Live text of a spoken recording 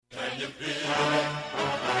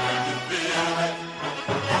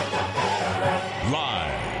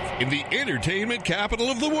Live in the entertainment capital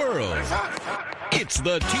of the world, it's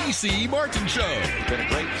the T.C. Martin Show. Been a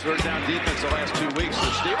great third down defense the last 2 weeks for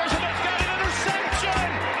the Steelers, and they've got an interception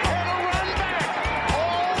and a run back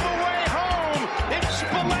all the way home. It's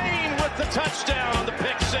Spillane with the touchdown on the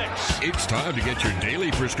pick six. It's time to get your daily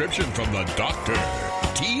prescription from the doctor,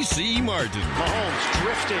 T.C. Martin. Mahomes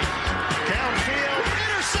drifting downfield,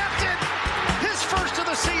 intercepted. His first of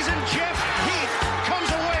the season. Jeff Heath comes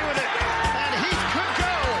away with it, and Heath could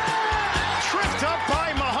go. Tripped up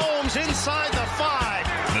by Mahomes inside the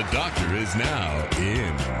 5. The doctor is now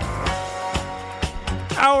in.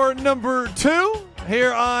 Hour number 2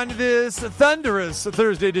 here on this thunderous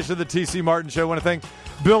Thursday edition of the T.C. Martin Show. I want to thank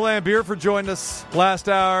Bill Lambier for joining us last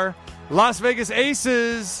hour. Las Vegas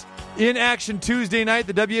Aces in action Tuesday night.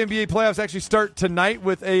 The WNBA playoffs actually start tonight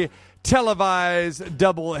with a televised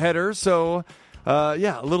doubleheader. So, a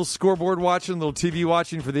little scoreboard watching, a little TV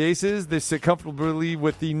watching for the Aces. They sit comfortably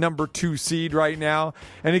with the number 2 seed right now.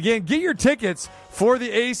 And again, get your tickets for the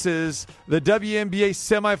Aces, the WNBA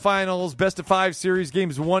semifinals, best of 5 series,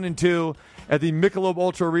 games 1 and 2 at the Michelob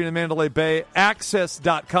Ultra Arena in Mandalay Bay.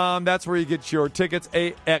 Access.com. That's where you get your tickets,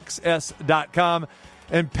 AXS.com.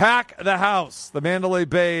 And pack the house, the Mandalay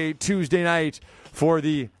Bay Tuesday night for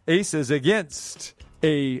the Aces against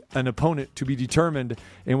an opponent to be determined,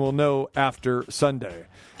 and we'll know after Sunday.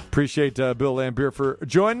 Appreciate Bill Lambier for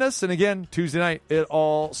joining us. And again, Tuesday night, it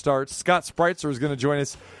all starts. Scott Spreitzer is going to join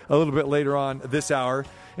us a little bit later on this hour.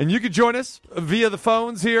 And you can join us via the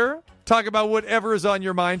phones here. Talk about whatever is on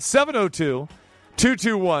your mind.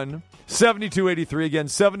 702-221-7283. Again,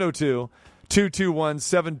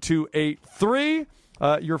 702-221-7283.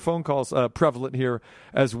 Your phone calls prevalent here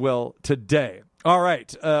as well today. All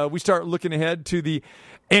right, we start looking ahead to the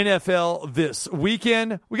NFL this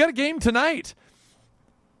weekend. We got a game tonight.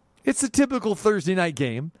 It's a typical Thursday night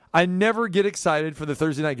game. I never get excited for the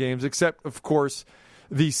Thursday night games, except, of course,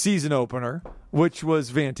 the season opener, which was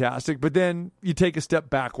fantastic. But then you take a step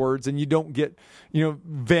backwards and you don't get,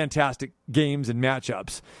 fantastic games and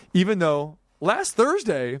matchups. Even though last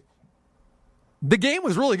Thursday, the game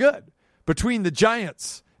was really good between the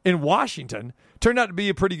Giants and Washington. Turned out to be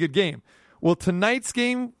a pretty good game. Will tonight's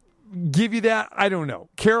game give you that? I don't know.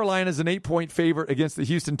 Carolina's an 8-point favorite against the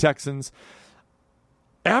Houston Texans.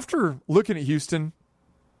 After looking at Houston,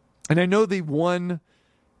 and I know they won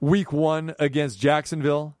week 1 against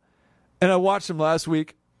Jacksonville, and I watched them last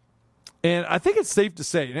week, and I think it's safe to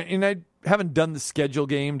say, and I haven't done the schedule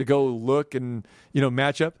game to go look and,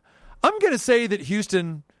 match up. I'm going to say that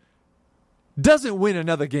Houston doesn't win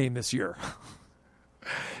another game this year.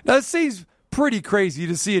 Now, it seems pretty crazy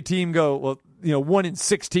to see a team go,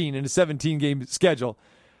 1-16 in a 17-game schedule.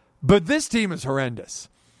 But this team is horrendous.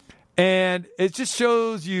 And it just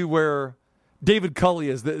shows you where David Culley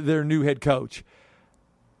is, their new head coach.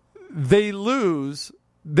 They lose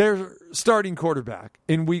their starting quarterback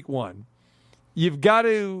in week 1. You've got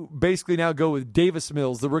to basically now go with Davis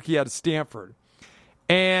Mills, the rookie out of Stanford.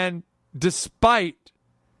 And despite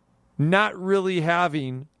not really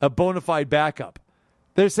having a bona fide backup,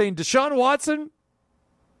 they're saying, Deshaun Watson,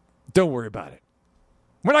 don't worry about it.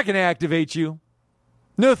 We're not going to activate you.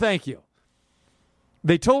 No, thank you.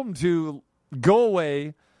 They told him to go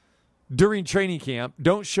away during training camp.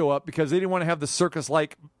 Don't show up because they didn't want to have the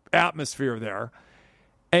circus-like atmosphere there.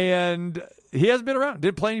 And he hasn't been around.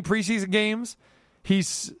 Didn't play any preseason games.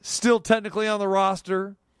 He's still technically on the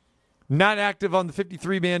roster, not active on the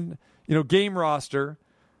 53-man, game roster.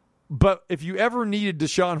 But if you ever needed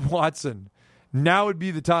Deshaun Watson, now would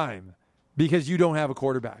be the time because you don't have a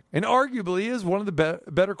quarterback. And arguably is one of the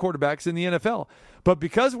better quarterbacks in the NFL. But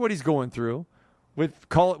because of what he's going through, with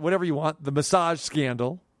call it whatever you want, the massage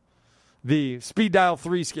scandal, the speed dial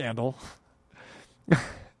 3 scandal,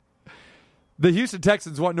 the Houston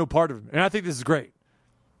Texans want no part of him. And I think this is great.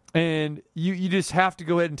 And you just have to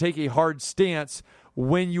go ahead and take a hard stance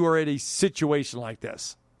when you are at a situation like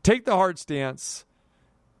this. Take the hard stance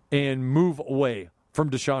and move away from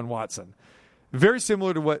Deshaun Watson. Very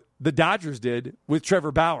similar to what the Dodgers did with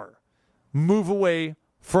Trevor Bauer. Move away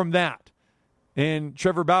from that. And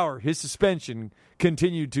Trevor Bauer, his suspension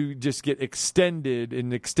continued to just get extended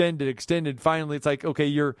and extended. Finally, it's like, okay,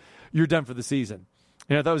 you're done for the season.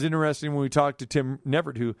 And I thought it was interesting when we talked to Tim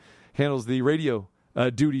Neverett, who handles the radio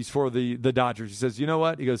duties for the Dodgers. He says, you know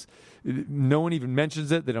what? He goes, no one even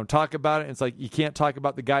mentions it. They don't talk about it. And it's like you can't talk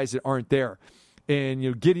about the guys that aren't there.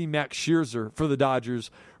 And getting Max Scherzer for the Dodgers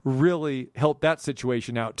really helped that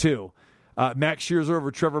situation out too. Max Scherzer over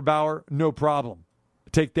Trevor Bauer, no problem.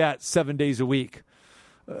 Take that 7 days a week.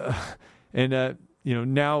 And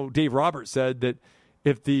now Dave Roberts said that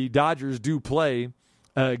if the Dodgers do play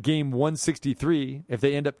game 163, if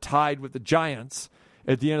they end up tied with the Giants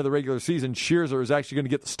at the end of the regular season, Scherzer is actually going to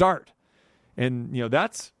get the start. And,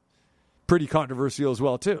 that's pretty controversial as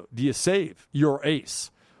well, too. Do you save your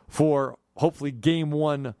ace for hopefully game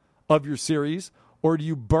one of your series, or do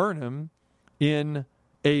you burn him in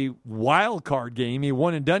a wild card game, a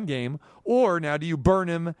one-and-done game, or now do you burn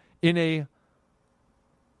him in a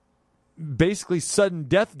basically sudden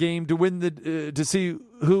death game to win to see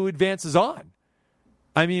who advances on?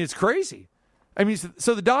 I mean, it's crazy. I mean,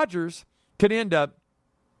 so the Dodgers could end up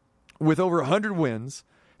with over 100 wins,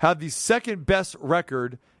 have the second best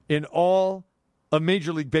record in all of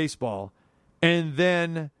Major League Baseball, and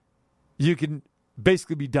then you can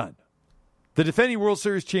basically be done. The defending World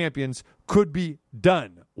Series champions could be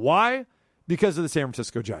done. Why? Because of the San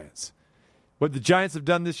Francisco Giants. What the Giants have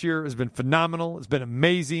done this year has been phenomenal. It's been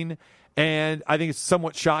amazing. And I think it's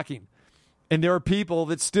somewhat shocking. And there are people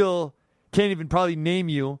that still can't even probably name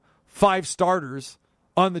you 5 starters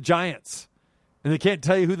on the Giants. And they can't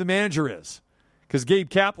tell you who the manager is. Because Gabe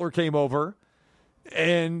Kapler came over,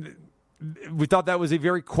 and we thought that was a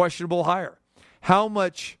very questionable hire. How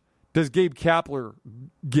much does Gabe Kapler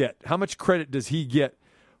get? How much credit does he get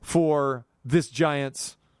for this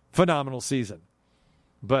Giants' phenomenal season?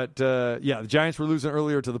 But, the Giants were losing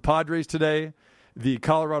earlier to the Padres today. The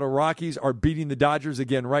Colorado Rockies are beating the Dodgers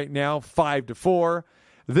again right now, 5-4.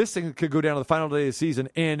 This thing could go down to the final day of the season,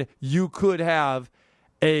 and you could have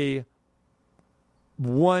a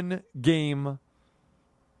one-game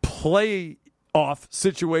playoff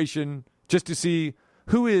situation just to see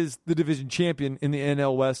who is the division champion in the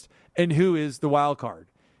NL West and who is the wild card.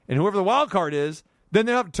 And whoever the wild card is, then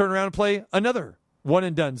they'll have to turn around and play another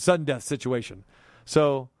one-and-done, sudden death situation.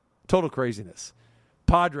 So, total craziness.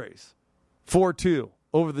 Padres, 4-2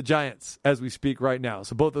 over the Giants as we speak right now.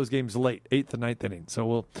 So both those games late, 8th and 9th inning.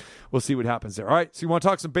 So we'll see what happens there. All right, so you want to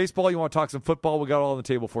talk some baseball? You want to talk some football? We got it all on the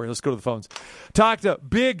table for you. Let's go to the phones. Talk to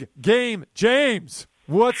Big Game James.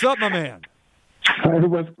 What's up, my man?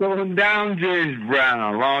 What's going down, James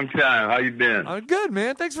Brown? Long time. How you been? I'm good,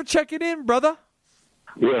 man. Thanks for checking in, brother.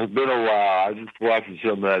 Yeah, it's been a while. I was just watching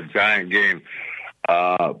some of that Giant game.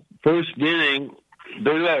 First inning,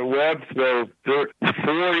 they let Webb throw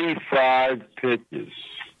 45 pitches.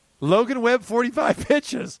 Logan Webb, 45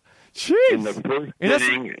 pitches. Jeez. In the first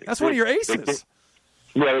inning. That's one of your aces.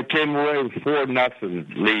 They came away with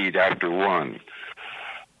 4-0 lead after one.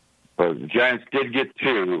 But the Giants did get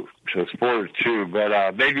 2, so it's 4-2.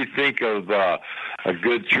 But made me think of a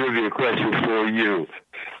good trivia question for you.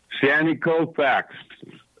 Sandy Koufax,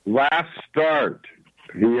 last start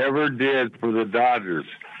he ever did for the Dodgers,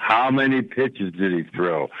 how many pitches did he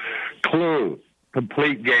throw? Clue,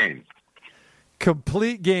 complete game.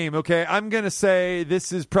 Complete game. Okay, I'm going to say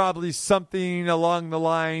this is probably something along the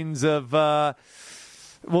lines of,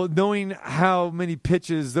 knowing how many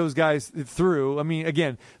pitches those guys threw. I mean,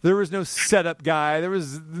 again, there was no setup guy. There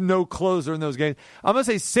was no closer in those games. I'm going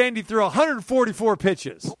to say Sandy threw 144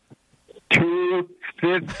 pitches.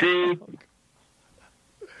 250.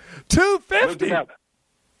 250.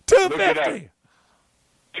 250.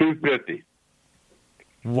 250.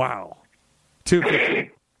 Wow.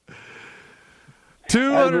 250.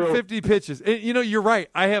 250 pitches. And, you're right.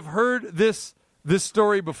 I have heard this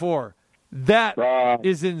story before. That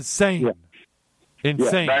is insane. Yeah.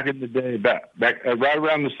 Insane. Yeah, back in the day, back right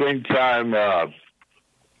around the same time,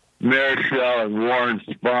 Marichal and Warren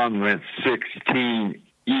Spahn went 16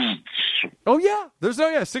 each. Oh, yeah.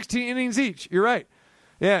 16 innings each. You're right.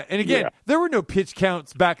 Yeah, and again, there were no pitch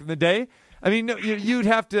counts back in the day. I mean, you'd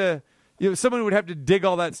have to, someone would have to dig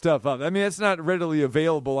all that stuff up. I mean, it's not readily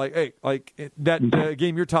available like that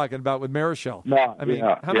game you're talking about with Marichal. No, I mean,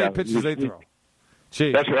 how many pitches they throw?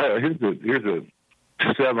 Jeez. That's right. Here's a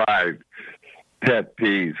semi-pet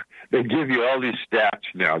peeve. They give you all these stats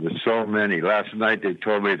now. There's so many. Last night they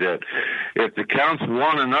told me that if the count's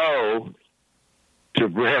 1-0 to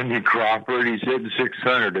Brandon Crawford, he's hitting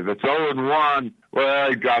 600. If it's 0-1, well,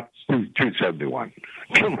 he got 271.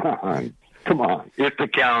 Come on. If the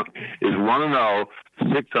count is 1-0,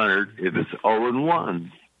 600. If it's 0-1,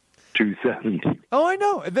 270. Oh, I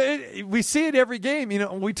know. We see it every game.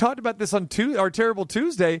 We talked about this on our Terrible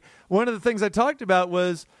Tuesday. One of the things I talked about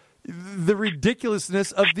was the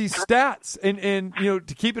ridiculousness of these stats. And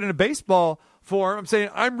to keep it in a baseball form, I'm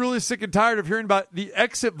saying I'm really sick and tired of hearing about the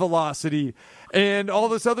exit velocity and all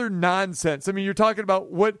this other nonsense. I mean, you're talking about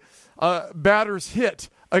what batters hit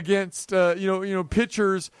against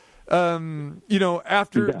pitchers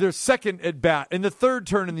after their second at bat and the third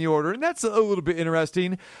turn in the order. And that's a little bit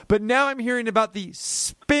interesting. But now I'm hearing about the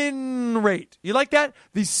spin rate. You like that?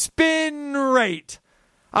 The spin rate.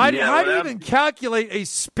 How do you even calculate a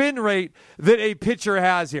spin rate that a pitcher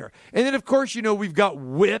has here? And then, of course, we've got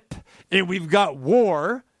whip and we've got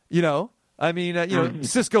war,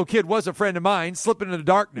 Cisco Kid was a friend of mine, slipping into the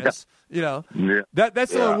darkness,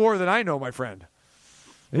 That's the war that I know, my friend.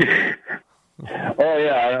 Oh,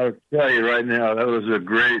 yeah, I'll tell you right now, that was a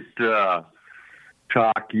great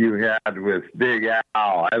talk you had with Big Al.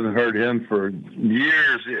 I haven't heard him for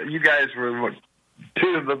years. You guys were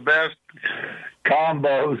two of the best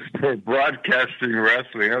combos for broadcasting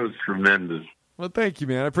wrestling. That was tremendous. Well, thank you,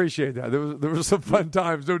 man. I appreciate that. There were some fun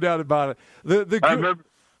times, no doubt about it. I remember,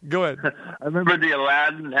 go ahead. I remember the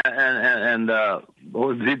Aladdin and what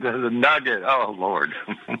was the Nugget. Oh, Lord.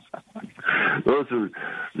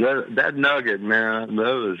 That Nugget, man,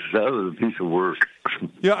 that was a piece of work.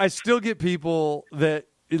 I still get people that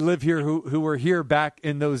live here who were here back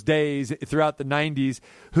in those days throughout the 90s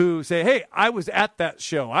who say, hey, I was at that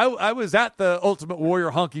show. I was at the Ultimate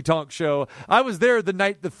Warrior Honky Tonk show. I was there the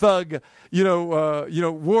night the Thug,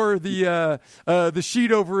 wore the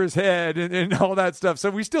sheet over his head and all that stuff. So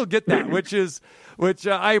we still get that, which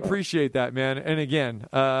I appreciate that, man. And again,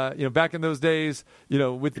 back in those days,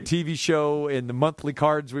 with the TV show and the monthly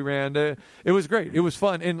cards we ran, it was great. It was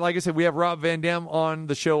fun. And like I said, we have Rob Van Dam on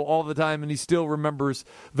the show all the time, and he still remembers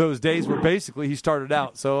those days where basically he started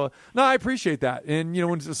out. So, no, I appreciate that. And,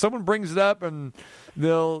 when someone brings it up and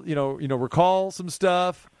they'll, recall some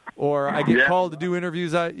stuff, or I get called to do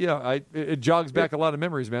interviews, it jogs back a lot of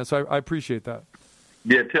memories, man. So I appreciate that.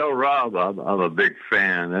 Yeah, tell Rob I'm a big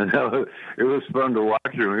fan, and it was fun to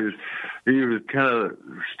watch him. He was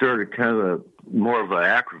started more of an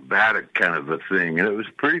acrobatic kind of a thing, and it was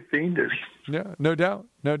pretty fiendish. Yeah, no doubt.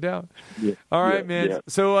 Yeah. All right, man. Yeah.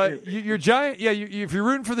 So you're Giant. Yeah, if you're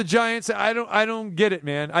rooting for the Giants, I don't get it,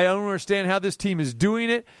 man. I don't understand how this team is doing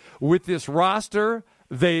it with this roster.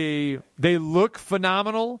 They look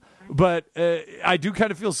phenomenal. But I do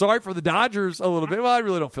kind of feel sorry for the Dodgers a little bit. Well, I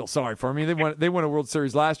really don't feel sorry for them. I mean, they won a World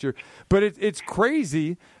Series last year. But it's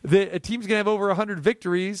crazy that a team's going to have over 100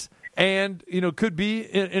 victories and, could be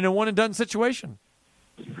in a one-and-done situation.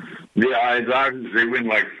 Yeah, the Dodgers, they win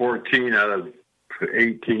like 14 out of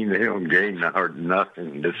 18. They don't gain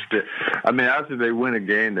nothing. After they win a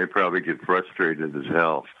game, they probably get frustrated as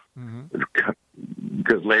hell. Mm-hmm.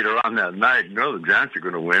 Because later on that night, the Giants are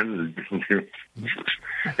going to win.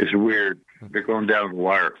 It's weird. They're going down the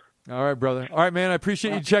wire. All right, brother. All right, man. I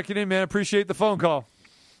appreciate you checking in, man. I appreciate the phone call.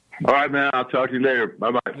 All right, man. I'll talk to you later.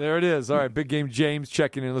 Bye-bye. There it is. All right, Big Game James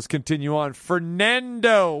checking in. Let's continue on.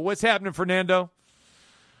 Fernando. What's happening, Fernando?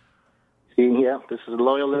 Yeah, this is a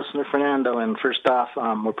loyal listener, Fernando. And first off,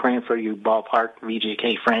 we're praying for you, Ballpark,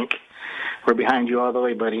 VJK Frank. We're behind you all the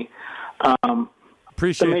way, buddy.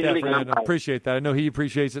 Appreciate that, Fernando. Appreciate that. I know he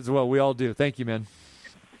appreciates it as well. We all do. Thank you, man.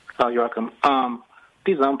 Oh, you're welcome.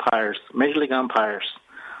 These umpires, Major League umpires,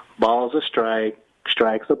 ball's a strike,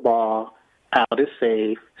 strike's a ball, out is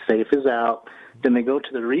safe, safe is out. Then they go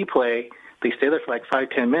to the replay. They stay there for like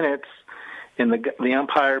 5-10 minutes in the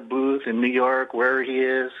umpire booth in New York, wherever he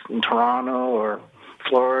is, in Toronto or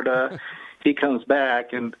Florida. He comes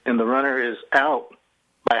back, and the runner is out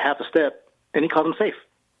by half a step, and he calls him safe.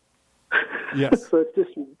 Yes. So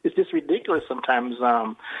it's just ridiculous sometimes.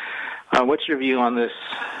 What's your view on this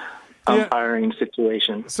umpiring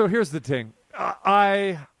situation? So here's the thing.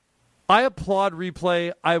 I applaud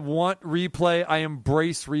replay. I want replay. I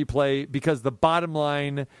embrace replay because the bottom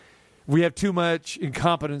line, we have too much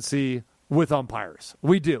incompetency with umpires.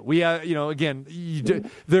 We do. We have,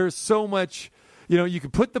 there's so much. You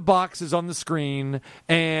can put the boxes on the screen,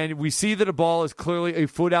 and we see that a ball is clearly a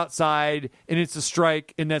foot outside, and it's a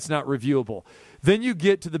strike, and that's not reviewable. Then you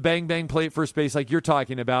get to the bang-bang play at first base like you're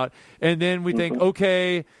talking about, and then we think,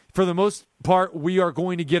 okay, for the most part, we are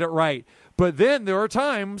going to get it right. But then there are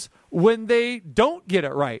times when they don't get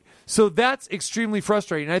it right. So that's extremely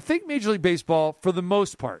frustrating. And I think Major League Baseball, for the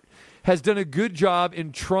most part, has done a good job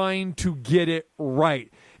in trying to get it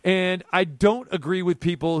right. And I don't agree with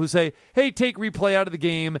people who say, hey, take replay out of the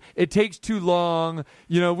game. It takes too long.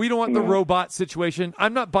 We don't want the robot situation.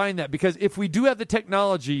 I'm not buying that because if we do have the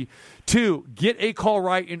technology to get a call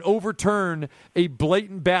right and overturn a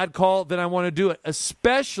blatant bad call, then I want to do it,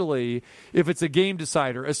 especially if it's a game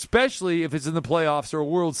decider, especially if it's in the playoffs or a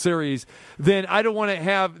World Series. Then I don't want to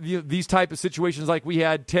have these type of situations like we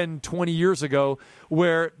had 10, 20 years ago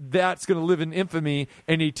where that's going to live in infamy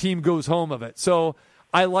and a team goes home of it. So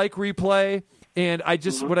I like replay, and I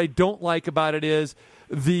just what I don't like about it is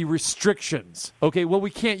the restrictions. Okay, well, we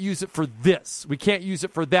can't use it for this. We can't use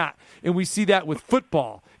it for that. And we see that with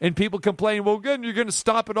football. And people complain, well, good, you're going to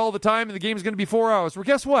stop it all the time and the game's going to be 4 hours. Well,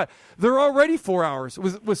 guess what? They're already 4 hours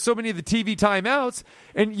with so many of the TV timeouts.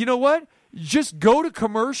 And you know what? Just go to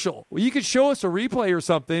commercial. Well, you could show us a replay or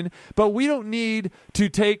something, but we don't need to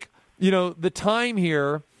take, the time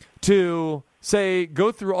here to say,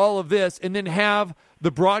 go through all of this and then have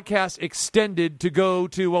the broadcast extended to go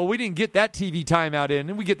to, well, we didn't get that TV timeout in,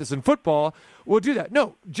 and we get this in football. We'll do that.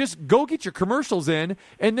 No, just go get your commercials in,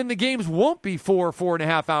 and then the games won't be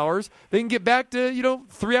 4.5 hours. They can get back to,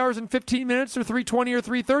 3 hours and 15 minutes or 3:20 or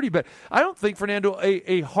 3:30. But I don't think, Fernando,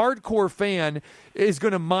 a hardcore fan is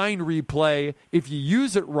going to mind replay if you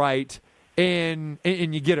use it right and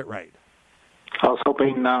you get it right. I was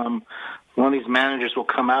hoping one of these managers will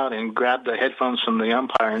come out and grab the headphones from the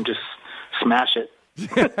umpire and just smash it.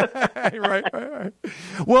 right.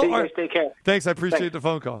 Well, guys take care. Thanks. I appreciate the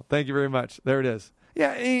phone call. Thank you very much. There it is.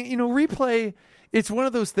 Yeah, replay, it's one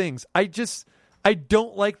of those things. I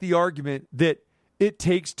don't like the argument that it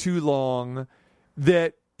takes too long,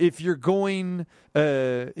 that if you're going,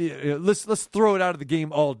 let's throw it out of the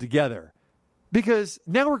game altogether. Because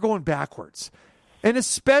now we're going backwards. And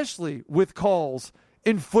especially with calls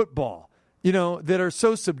in football, that are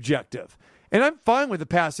so subjective. And I'm fine with the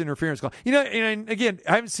pass interference call. And again,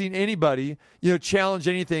 I haven't seen anybody, challenge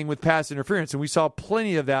anything with pass interference. And we saw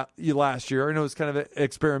plenty of that last year. I know it's kind of an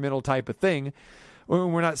experimental type of thing.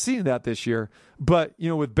 We're not seeing that this year. But,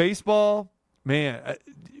 with baseball, man,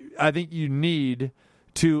 I think you need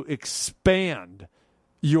to expand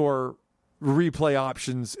your replay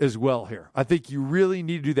options as well here. I think you really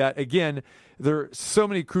need to do that. Again, there are so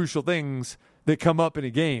many crucial things that come up in a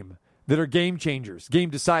game that are game changers, game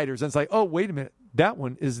deciders. And it's like, oh, wait a minute, that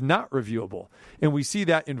one is not reviewable. And we see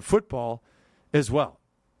that in football as well.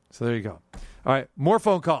 So there you go. All right, more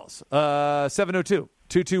phone calls.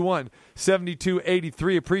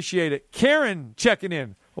 702-221-7283. Appreciate it. Karen checking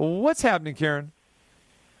in. What's happening, Karen?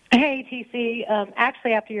 Hey, TC.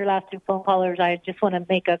 Actually, after your last two phone callers, I just want to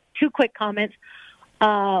make two quick comments.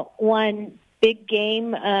 One, big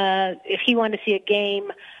game. If he wanted to see a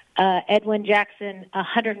game, Edwin Jackson,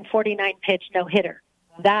 149-pitch no-hitter.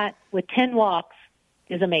 That, with 10 walks,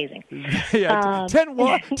 is amazing. Yeah, 10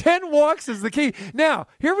 walks is the key. Now,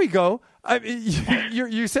 here we go. I mean,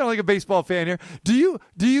 you sound like a baseball fan here. Do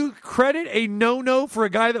you credit a no-no for a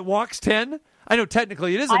guy that walks 10? I know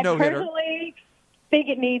technically it is a no-hitter. I personally think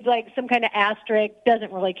it needs some kind of asterisk.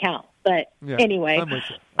 Doesn't really count. But anyway, I'm with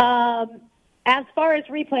you. As far as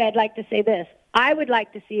replay, I'd like to say this. I would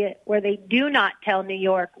like to see it where they do not tell New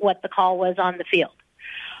York what the call was on the field.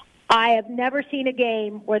 I have never seen a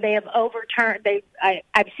game where they have overturned.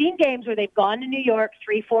 I've seen games where they've gone to New York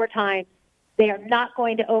 3-4 times. They are not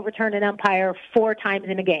going to overturn an umpire 4 times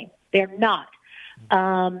in a game. They're not.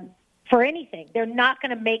 For anything. They're not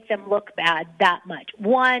going to make them look bad that much.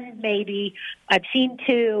 1, maybe. I've seen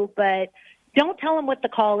 2, but don't tell them what the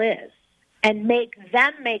call is and make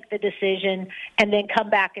them make the decision and then come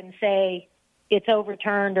back and say it's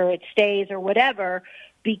overturned or it stays or whatever,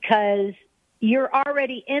 because you're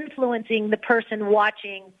already influencing the person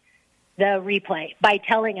watching the replay by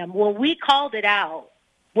telling them, well, we called it out.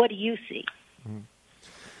 What do you see?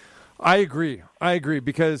 I agree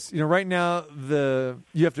because, right now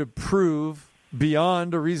you have to prove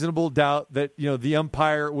beyond a reasonable doubt that, the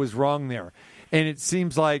umpire was wrong there. And it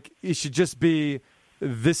seems like it should just be,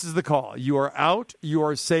 this is the call. You are out, you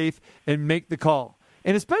are safe, and make the call.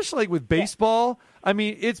 And especially with baseball, I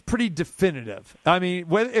mean, it's pretty definitive. I mean,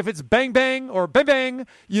 if it's bang, bang or bang, bang,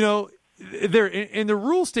 and the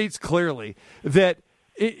rule states clearly that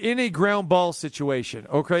in a ground ball situation,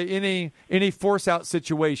 okay, in a force out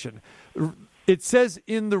situation, it says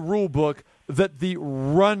in the rule book that the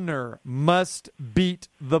runner must beat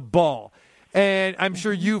the ball. And I'm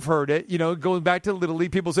sure you've heard it, going back to Little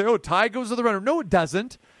League, people say, oh, tie goes to the runner. No, it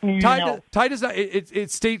doesn't. Tie does not.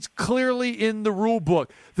 It states clearly in the rule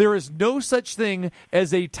book. There is no such thing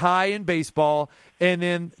as a tie in baseball, and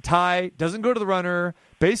then tie doesn't go to the runner.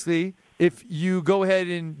 Basically, if you go ahead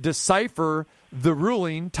and decipher the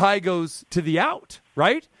ruling, tie goes to the out,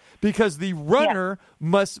 right? Because the runner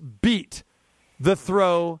must beat the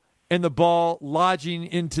throw and the ball lodging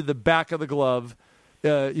into the back of the glove,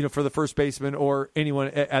 for the first baseman or anyone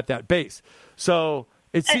at that base. So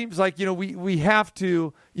it seems like, we have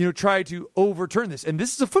to, try to overturn this. And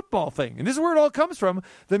this is a football thing. And this is where it all comes from,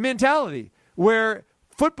 the mentality where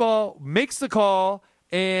football makes the call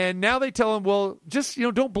and now they tell them, well, just,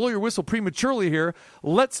 don't blow your whistle prematurely here.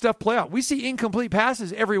 Let stuff play out. We see incomplete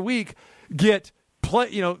passes every week get play,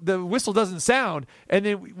 the whistle doesn't sound, and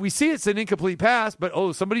then we see it's an incomplete pass,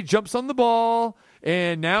 but somebody jumps on the ball,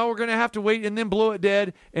 and now we're going to have to wait and then blow it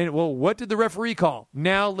dead. And what did the referee call?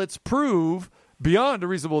 Now let's prove beyond a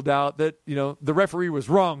reasonable doubt that the referee was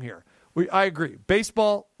wrong here. I agree.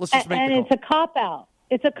 Baseball, let's just make the call. And it's a cop-out.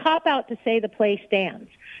 It's a cop-out to say the play stands.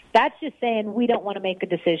 That's just saying we don't want to make a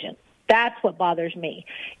decision. That's what bothers me.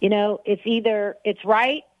 It's either it's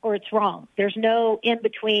right or it's wrong. There's no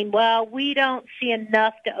in-between, well, we don't see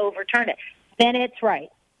enough to overturn it. Then it's right.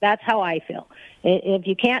 That's how I feel. If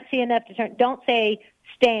you can't see enough to turn, don't say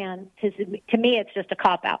stand. To me, it's just a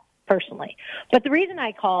cop-out, personally. But the reason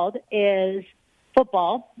I called is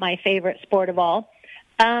football, my favorite sport of all.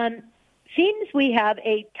 Seems we have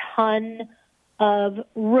a ton of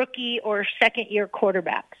rookie or second-year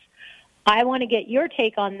quarterbacks. I want to get your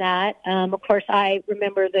take on that. Of course, I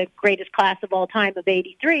remember the greatest class of all time of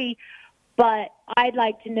 '83, but I'd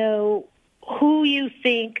like to know who you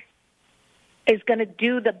think is going to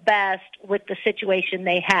do the best with the situation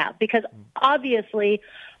they have. Because obviously,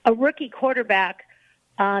 a rookie quarterback,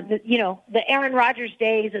 the Aaron Rodgers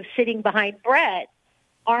days of sitting behind Brett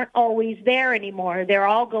aren't always there anymore. They're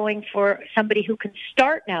all going for somebody who can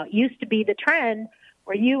start now. It used to be the trend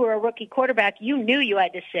where you were a rookie quarterback, you knew you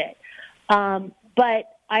had to sit.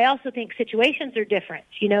 But I also think situations are different.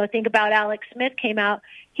 Think about Alex Smith came out.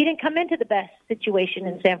 He didn't come into the best situation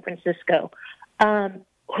in San Francisco.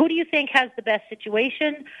 Who do you think has the best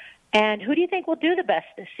situation, and who do you think will do the best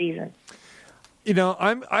this season?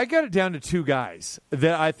 I got it down to two guys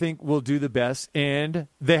that I think will do the best, and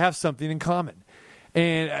they have something in common.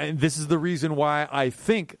 And this is the reason why I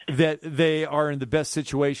think that they are in the best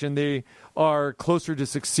situation. They are closer to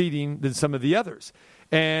succeeding than some of the others.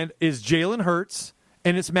 And is Jalen Hurts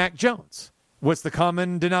and it's Mac Jones. What's the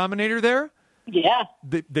common denominator there? Yeah.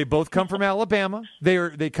 They both come from Alabama.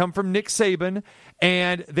 They come from Nick Saban,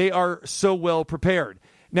 and they are so well prepared.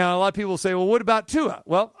 Now, a lot of people say, well, what about Tua?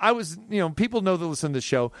 Well, people know that listen to the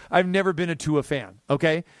show. I've never been a Tua fan,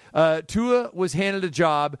 okay? Tua was handed a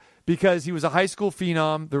job because he was a high school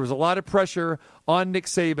phenom. There was a lot of pressure on Nick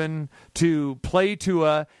Saban to play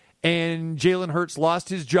Tua, and Jalen Hurts lost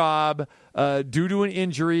his job due to an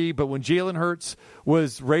injury. But when Jalen Hurts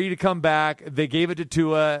was ready to come back, they gave it to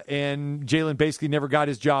Tua, and Jalen basically never got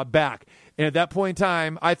his job back. And at that point in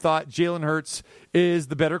time, I thought Jalen Hurts is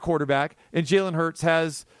the better quarterback, and Jalen Hurts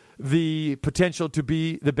has the potential to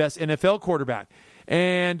be the best NFL quarterback.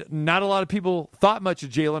 And not a lot of people thought much of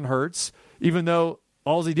Jalen Hurts, even though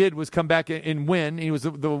all he did was come back and win. He was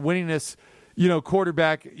the winningest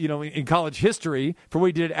quarterback, in college history for what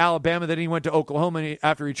he did at Alabama. Then he went to Oklahoma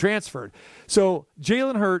after he transferred. So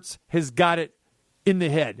Jalen Hurts has got it in the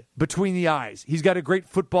head, between the eyes. He's got a great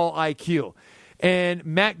football IQ. And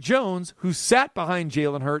Mac Jones, who sat behind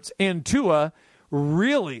Jalen Hurts and Tua,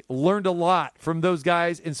 really learned a lot from those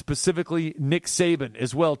guys, and specifically Nick Saban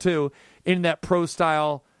as well, too, in that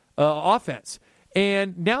pro-style offense.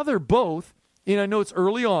 And now they're both, I know it's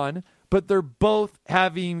early on, but they're both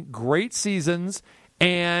having great seasons,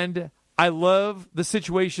 and I love the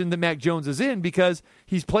situation that Mac Jones is in because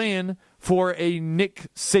he's playing for a Nick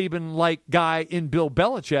Saban-like guy in Bill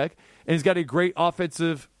Belichick, and he's got a great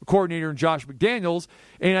offensive coordinator in Josh McDaniels.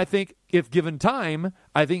 And I think if given time,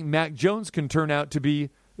 I think Mac Jones can turn out to be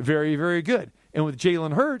very, very good. And with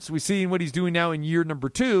Jalen Hurts, we've seen what he's doing now in year number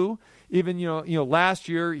 2. Even, last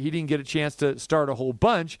year he didn't get a chance to start a whole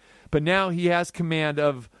bunch, but now he has command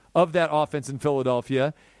of that offense in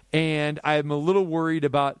Philadelphia. And I'm a little worried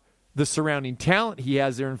about the surrounding talent he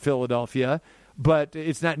has there in Philadelphia, but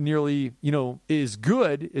it's not nearly, as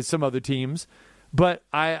good as some other teams. But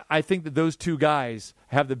I think that those two guys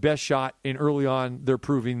have the best shot, and early on they're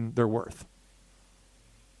proving their worth.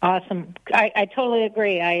 Awesome. I totally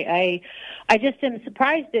agree. I just am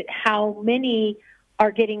surprised at how many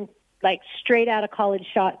are getting straight out of college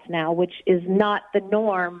shots now, which is not the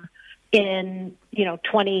norm in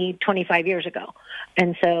 20, 25 years ago.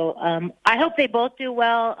 And so I hope they both do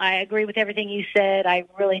well. I agree with everything you said. I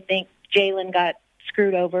really think Jalen got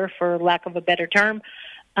screwed over, for lack of a better term.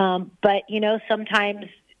 But sometimes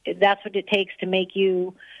that's what it takes to make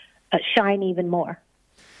you shine even more.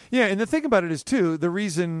 Yeah, and the thing about it is too, the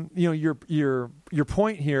reason your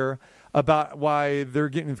point here about why they're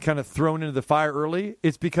getting kind of thrown into the fire early,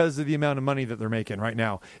 it's because of the amount of money that they're making right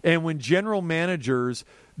now. And when general managers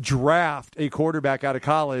draft a quarterback out of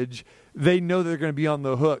college, they know they're going to be on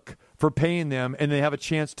the hook for paying them, and they have a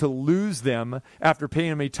chance to lose them after paying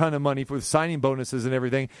them a ton of money with signing bonuses and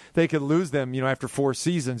everything. They could lose them, after 4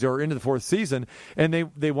 seasons or into the 4th season, and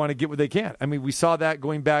they want to get what they can. I mean, we saw that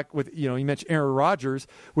going back with, you mentioned Aaron Rodgers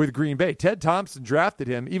with Green Bay. Ted Thompson drafted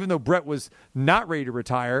him, even though Brett was not ready to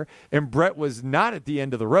retire, and Brett was not at the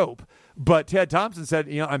end of the rope. But Ted Thompson said,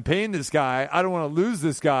 I'm paying this guy. I don't want to lose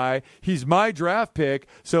this guy. He's my draft pick,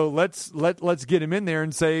 so let's get him in there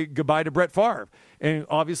and say goodbye to Brett Favre. And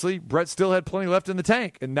obviously, Brett still had plenty left in the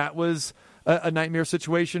tank, and that was a nightmare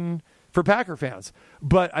situation for Packer fans.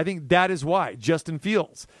 But I think that is why Justin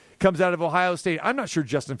Fields comes out of Ohio State. I'm not sure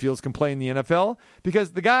Justin Fields can play in the NFL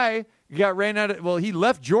because the guy got ran out of, he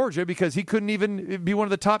left Georgia because he couldn't even be one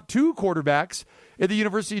of the top 2 quarterbacks at the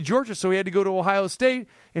University of Georgia, so he had to go to Ohio State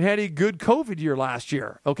and had a good COVID year last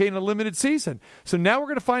year, in a limited season. So now we're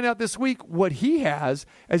going to find out this week what he has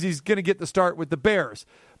as he's going to get the start with the Bears.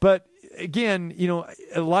 But again,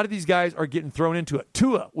 a lot of these guys are getting thrown into it.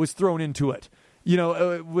 Tua was thrown into it,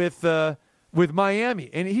 with Miami,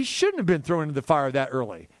 and he shouldn't have been thrown into the fire that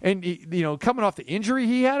early. And coming off the injury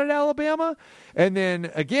he had at Alabama, and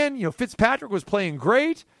then again, Fitzpatrick was playing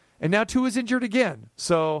great, and now Tua's injured again.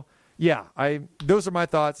 So yeah, those are my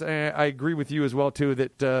thoughts. And I agree with you as well too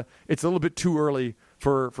that it's a little bit too early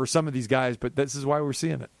for some of these guys, but this is why we're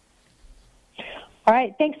seeing it. All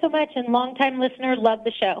right. Thanks so much. And longtime listener, love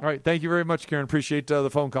the show. All right. Thank you very much, Karen. Appreciate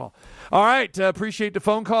the phone call. All right. Appreciate the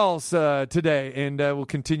phone calls today, and we'll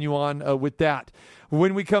continue on with that.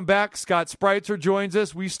 When we come back, Scott Spreitzer joins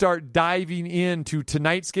us. We start diving into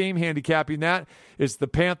tonight's game, handicapping that. It's the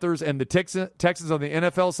Panthers and the Texans on the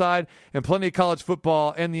NFL side, and plenty of college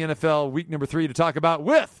football and the NFL week number 3 to talk about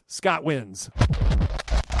with Scott Wins.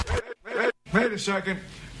 Wait a second.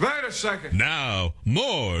 Now,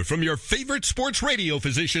 more from your favorite sports radio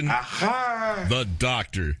physician, the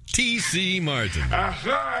Dr. T.C. Martin.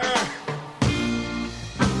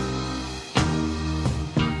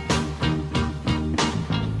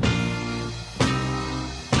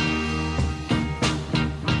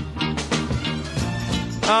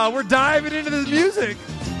 We're diving into the music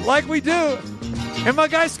like we do. And my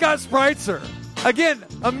guy Scott Spreitzer, again,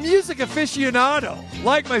 a music aficionado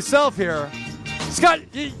like myself here. Scott,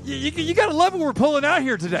 you got to love what we're pulling out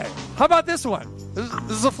here today. How about this one?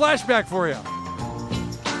 This is a flashback for you.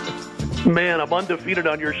 Man, I'm undefeated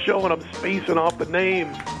on your show, and I'm spacing off the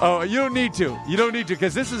name. Oh, you don't need to.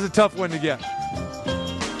 Because this is a tough one to get.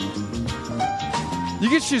 You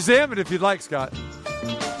can Shazam it if you'd like, Scott.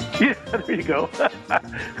 Yeah, there you go.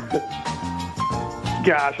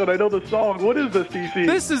 Gosh, and I know the song. What is this, DC?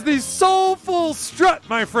 This is the Soulful Strut,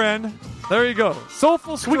 my friend. There you go.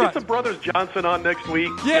 Soulful Strut. Can we get some Brothers Johnson on next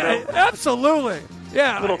week? Yeah, absolutely.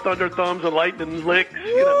 Yeah. Little Thunder Thumbs and Lightning Licks,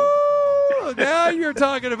 Now you're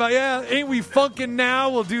talking about, ain't we funkin' now?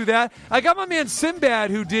 We'll do that. I got my man Sinbad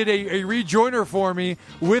who did a rejoiner for me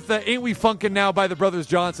with Ain't We Funkin' Now by the Brothers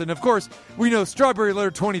Johnson. Of course, we know Strawberry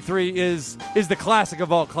Letter 23 is the classic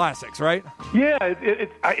of all classics, right? Yeah,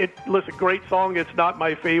 listen, great song. It's not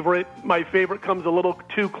my favorite. My favorite comes a little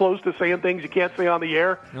too close to saying things you can't say on the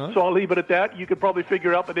air, so I'll leave it at that. You could probably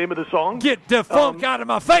figure out the name of the song. Get the funk out of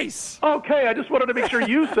my face! Okay, I just wanted to make sure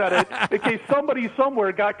you said it in case somebody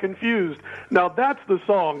somewhere got confused. Now that's the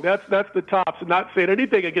song. That's the tops. I'm not saying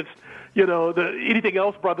anything against anything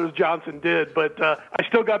else Brothers Johnson did, but I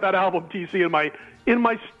still got that album, TC, in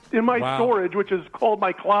my wow. storage, which is called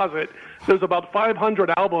my closet. There's about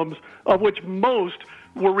 500 albums, of which most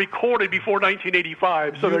were recorded before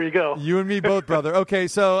 1985. So there you go. You and me both, brother. Okay,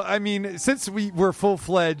 so I mean, since we were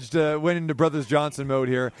full-fledged, went into Brothers Johnson mode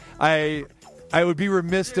here, I would be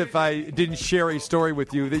remiss if I didn't share a story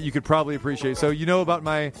with you that you could probably appreciate. So you know about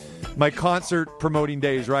my concert promoting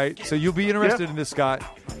days, right? So you'll be interested in this, Scott.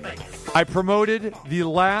 I promoted the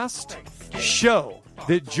last show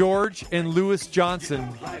that George and Louis Johnson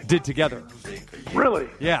did together. Really?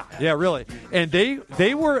 Yeah, really. And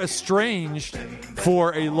they were estranged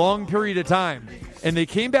for a long period of time. And they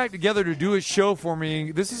came back together to do a show for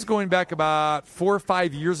me. This is going back about 4 or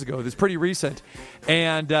 5 years ago. This is pretty recent.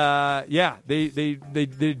 And, they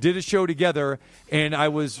did a show together, and I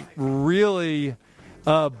was really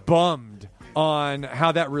bummed on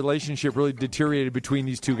how that relationship really deteriorated between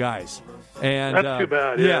these two guys. And that's too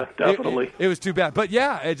bad. Yeah, definitely. It was too bad. But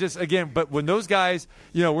yeah, it just, again, but when those guys,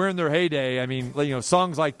 were in their heyday, I mean,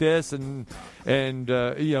 songs like this and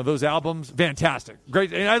those albums, fantastic.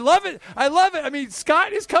 Great. And I love it. I mean,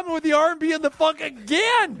 Scott is coming with the R&B and the funk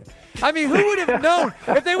again. I mean, who would have known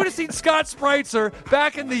if they would have seen Scott Spreitzer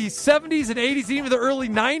back in the 70s and 80s, even the early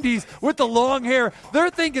 90s with the long hair? They're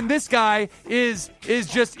thinking this guy is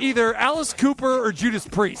just either Alice Cooper or Judas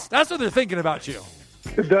Priest. That's what they're thinking about you.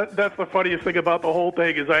 That's the funniest thing about the whole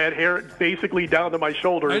thing is I had hair basically down to my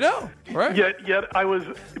shoulders. I know, right? Yet I was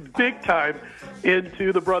big time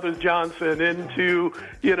into the Brothers Johnson, into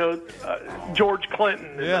George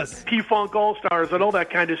Clinton, yes, and P-Funk All-Stars, and all that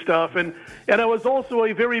kind of stuff. And I was also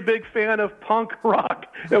a very big fan of punk rock,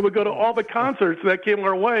 and would go to all the concerts that came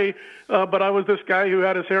our way. But I was this guy who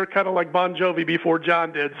had his hair kind of like Bon Jovi before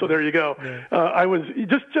John did. So there you go. Yeah. I was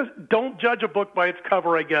just don't judge a book by its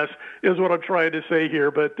cover, I guess, is what I'm trying to say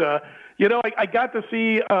here. But I got to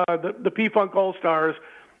see the P-Funk All-Stars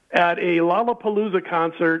at a Lollapalooza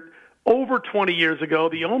concert over 20 years ago,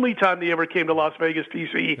 the only time they ever came to Las Vegas,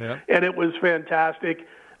 TC, and it was fantastic.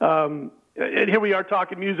 And here we are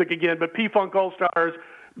talking music again, but P-Funk All-Stars,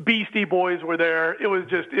 Beastie Boys were there. It was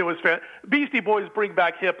Beastie Boys bring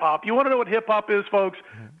back hip-hop. You want to know what hip-hop is, folks?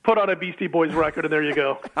 Put on a Beastie Boys record, and there you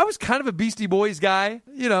go. I was kind of a Beastie Boys guy,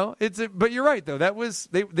 but you're right, though. That was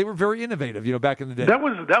they were very innovative, back in the day. That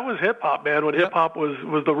was hip-hop, man, when hip-hop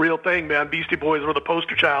was the real thing, man. Beastie Boys were the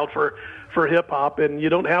poster child for hip-hop, and you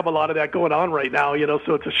don't have a lot of that going on right now,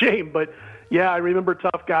 so it's a shame, but yeah, I remember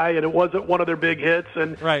Tough Guy, and it wasn't one of their big hits.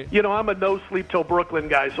 And, right. I'm a No Sleep Till Brooklyn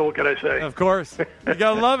guy, so what can I say? Of course. You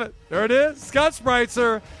got to love it. There it is. Scott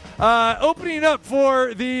Spreitzer opening up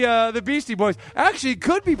for the Beastie Boys. Actually,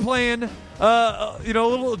 could be playing a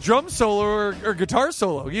little drum solo or guitar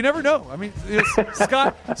solo. You never know. I mean,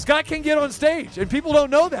 Scott can get on stage, and people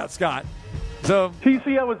don't know that, Scott. So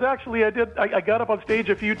TC, I got up on stage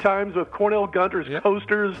a few times with Cornell Gunter's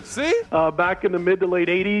Coasters. See? Back in the mid to late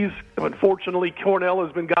 80s. Unfortunately, Cornell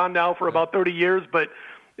has been gone now for about 30 years. But,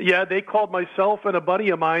 yeah, they called myself and a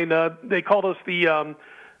buddy of mine, they called us the,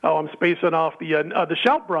 I'm spacing off, the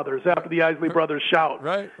Shout Brothers after the Isley Brothers Shout.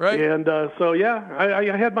 Right. And so, yeah, I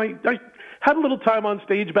had a little time on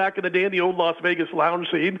stage back in the day in the old Las Vegas lounge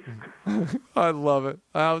scene. I love it.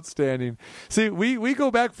 Outstanding. See, we go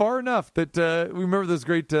back far enough that we remember those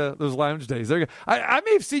great those lounge days. There you go. I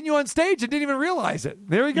may have seen you on stage and didn't even realize it.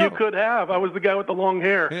 There you go. You could have. I was the guy with the long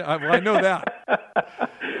hair. Yeah, I know that.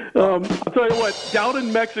 I'll tell you what, Down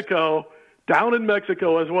in Mexico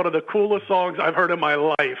is one of the coolest songs I've heard in my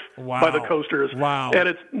life by the Coasters. Wow. And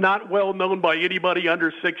it's not well known by anybody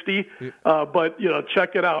under 60, but,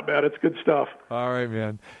 check it out, man. It's good stuff. All right,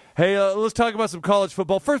 man. Hey, let's talk about some college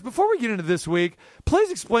football. First, before we get into this week,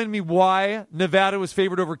 please explain to me why Nevada was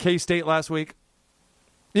favored over K-State last week.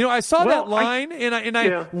 I saw that line, and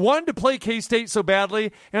I wanted to play K-State so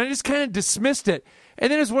badly, and I just kind of dismissed it.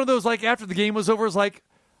 And then it's one of those, after the game was over, it's like,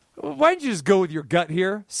 why didn't you just go with your gut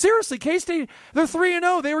here? Seriously, K-State, they're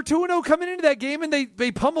 3-0. They were 2-0 coming into that game, and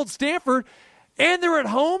they pummeled Stanford, and they're at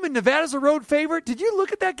home, and Nevada's a road favorite. Did you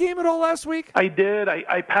look at that game at all last week? I did.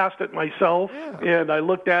 I passed it myself, and I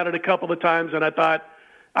looked at it a couple of times, and I thought,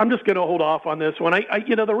 I'm just going to hold off on this one.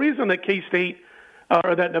 The reason that K-State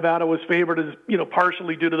or that Nevada was favored is,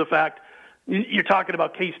 partially due to the fact you're talking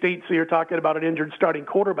about K-State, so you're talking about an injured starting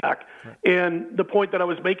quarterback. Right. And the point that I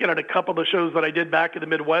was making at a couple of the shows that I did back in the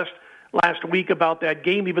Midwest last week about that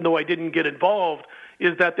game, even though I didn't get involved,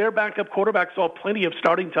 is that their backup quarterback saw plenty of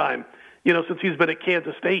starting time, since he's been at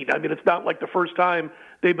Kansas State. I mean, it's not like the first time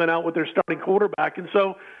they've been out with their starting quarterback. And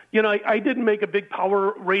so, I didn't make a big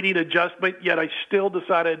power rating adjustment, yet I still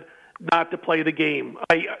decided not to play the game.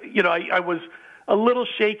 I was a little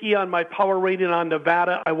shaky on my power rating on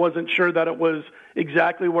Nevada. I wasn't sure that it was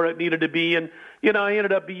exactly where it needed to be. And, I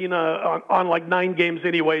ended up being on like 9 games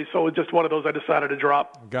anyway, so it was just one of those I decided to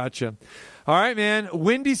drop. Gotcha. All right, man.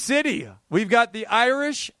 Windy City. We've got the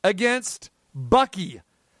Irish against Bucky.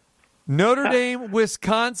 Notre Dame,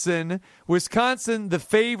 Wisconsin. Wisconsin, the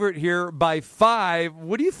favorite here by 5.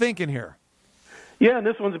 What are you thinking here? Yeah, and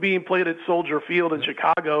this one's being played at Soldier Field in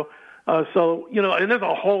Chicago. And there's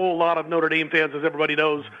a whole lot of Notre Dame fans, as everybody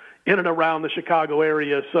knows, in and around the Chicago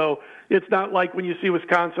area. So it's not like when you see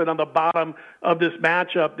Wisconsin on the bottom of this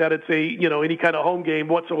matchup that it's any kind of home game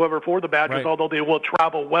whatsoever for the Badgers, right. Although they will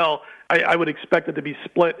travel well. I would expect it to be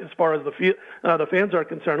split as far as the fans are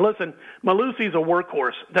concerned. Listen, Malusi's a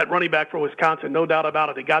workhorse, that running back for Wisconsin, no doubt about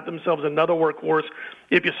it. They got themselves another workhorse.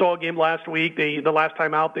 If you saw a game last week, the last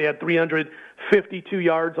time out, they had 352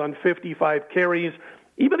 yards on 55 carries.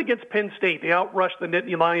 Even against Penn State, they outrushed the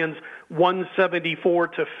Nittany Lions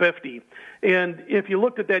 174-50. And if you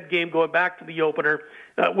looked at that game going back to the opener,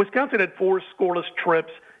 Wisconsin had 4 scoreless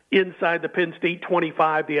trips inside the Penn State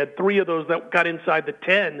 25. They had 3 of those that got inside the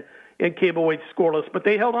 10 and came away scoreless. But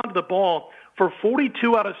they held on to the ball for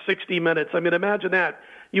 42 out of 60 minutes. I mean, imagine that.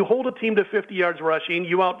 You hold a team to 50 yards rushing.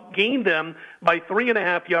 You outgain them by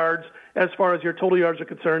 3.5 yards as far as your total yards are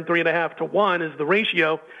concerned. 3.5 to 1 is the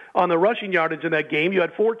ratio on the rushing yardage in that game. You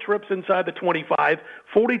had 4 trips inside the 25,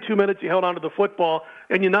 42 minutes you held onto the football,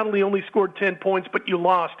 and you not only scored 10 points, but you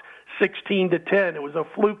lost 16-10. It was a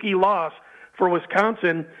fluky loss for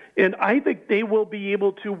Wisconsin, and I think they will be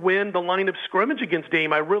able to win the line of scrimmage against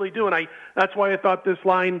Dame. I really do, and that's why I thought this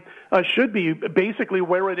line should be basically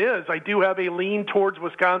where it is. I do have a lean towards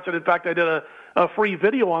Wisconsin. In fact, I did a free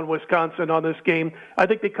video on Wisconsin on this game. I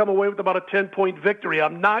think they come away with about a 10-point victory.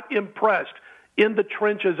 I'm not impressed in the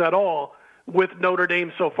trenches at all with Notre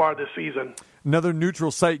Dame so far this season. Another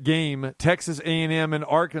neutral site game, Texas A&M and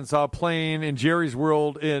Arkansas playing in Jerry's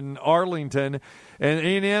World in Arlington. And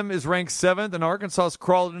A&M is ranked 7th, and Arkansas's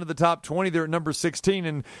crawled into the top 20. They're at number 16.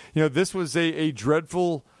 And, this was a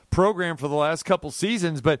dreadful program for the last couple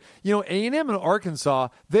seasons. But, A&M and Arkansas,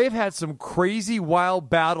 they've had some crazy,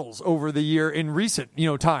 wild battles over the year in recent,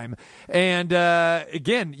 time. And,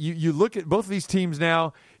 again, you look at both of these teams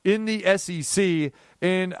now in the SEC,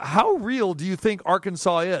 and how real do you think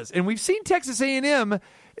Arkansas is? And we've seen Texas A&M,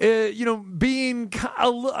 being, I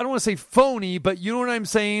don't want to say phony, but you know what I'm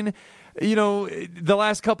saying? The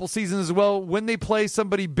last couple seasons as well, when they play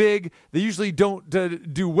somebody big, they usually don't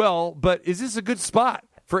do well. But is this a good spot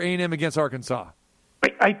for A&M against Arkansas?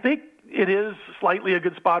 I think it is slightly a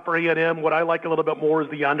good spot for A&M. What I like a little bit more is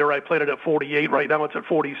the under. I played it at 48. Right now it's at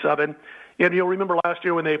 47. And you'll remember last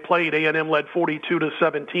year when they played, A&M led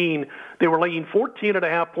 42-17. They were laying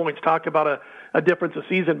 14.5 points. Talk about a difference a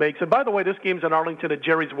season makes. And by the way, this game's in Arlington at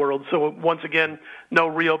Jerry's World, so once again, no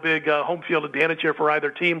real big home field advantage here for either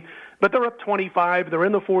team. But they're up 25. They're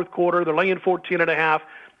in the fourth quarter. They're laying 14.5.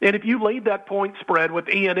 And if you laid that point spread with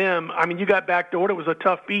A&M, you got backdoored. It was a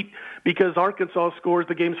tough beat because Arkansas scores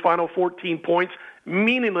the game's final 14 points,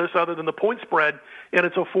 meaningless other than the point spread, and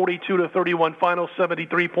it's a 42-31 final,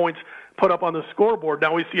 73 points put up on the scoreboard.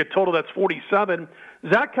 Now we see a total that's 47.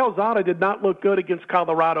 Zach Calzada did not look good against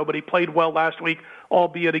Colorado, but he played well last week,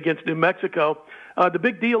 albeit against New Mexico. The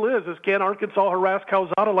big deal is can Arkansas harass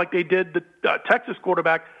Calzada like they did the Texas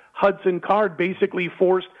quarterback Hudson Card, basically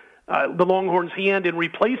forced the Longhorns' hand in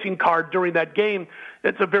replacing Card during that game.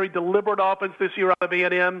 It's a very deliberate offense this year out of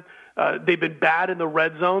A&M. They've been bad in the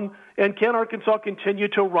red zone. And can Arkansas continue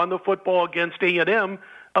to run the football against A&M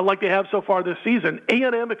like they have so far this season?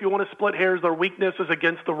 A&M, if you want to split hairs, their weakness is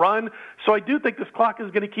against the run. So I do think this clock is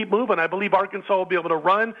going to keep moving. I believe Arkansas will be able to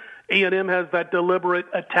run. A&M has that deliberate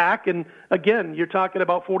attack. And, again, you're talking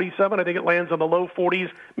about 47. I think it lands on the low 40s,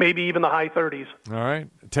 maybe even the high 30s. All right.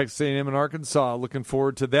 Texas A&M and Arkansas, looking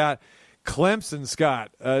forward to that. Clemson,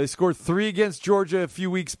 Scott, they scored 3 against Georgia a few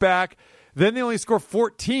weeks back. Then they only scored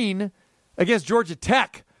 14 against Georgia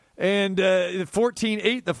Tech. And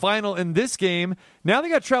 14-8 the final in this game. Now they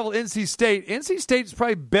got to travel NC State. NC State is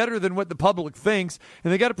probably better than what the public thinks,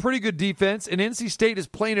 and they got a pretty good defense, and NC State is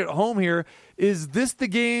playing at home here. Is this the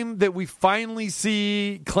game that we finally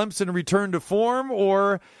see Clemson return to form,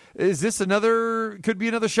 or is this could be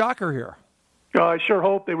another shocker here? I sure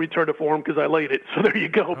hope they return to form because I laid it. So there you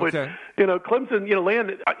go. Okay. But, Clemson,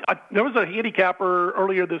 there was a handicapper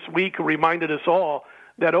earlier this week who reminded us all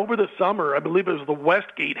that over the summer, I believe it was the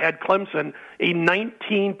Westgate, had Clemson a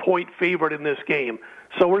 19-point favorite in this game.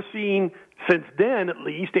 So we're seeing, since then at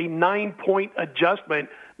least, a 9-point adjustment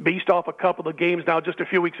based off a couple of games. Now, just a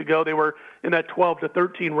few weeks ago, they were in that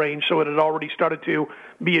 12-13 range, so it had already started to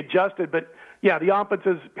be adjusted. But, yeah, the offense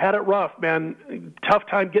has had it rough, man. Tough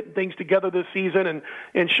time getting things together this season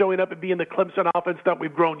and showing up and being the Clemson offense that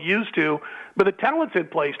we've grown used to. But the talent's in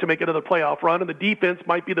place to make another playoff run, and the defense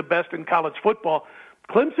might be the best in college football.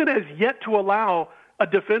 Clemson has yet to allow a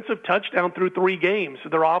defensive touchdown through 3 games.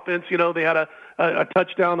 Their offense, they had a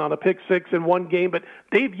touchdown on a pick six in one game, but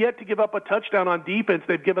they've yet to give up a touchdown on defense.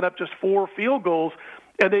 They've given up just 4 field goals,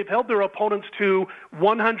 and they've held their opponents to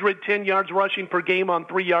 110 yards rushing per game on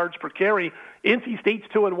 3 yards per carry. NC State's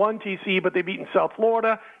 2-1 TC, but they've beaten South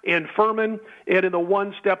Florida and Furman. And in the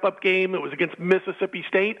one step-up game, it was against Mississippi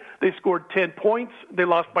State. They scored 10 points. They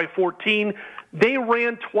lost by 14. They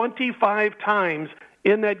ran 25 times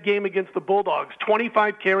in that game against the Bulldogs.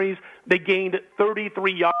 25 carries. They gained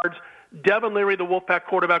 33 yards. Devin Leary, the Wolfpack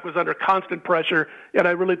quarterback, was under constant pressure, and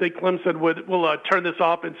I really think Clemson will turn this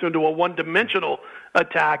offense into a one-dimensional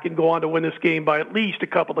attack and go on to win this game by at least a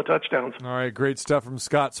couple of touchdowns. All right, great stuff from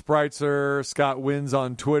Scott Spreitzer. Scott wins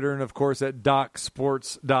on Twitter and, of course, at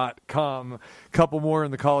DocSports.com. Couple more on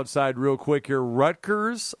the college side real quick here.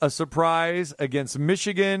 Rutgers, a surprise against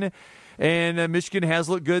Michigan. and Michigan has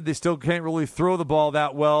looked good. They still can't really throw the ball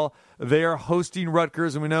that well. They are hosting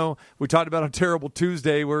Rutgers, and we know we talked about a terrible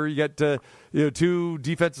Tuesday where you got two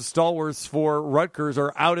defensive stalwarts for Rutgers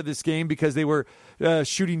are out of this game because they were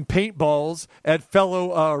shooting paintballs at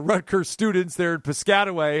fellow Rutgers students there in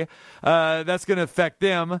Piscataway. That's going to affect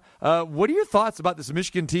them. What are your thoughts about this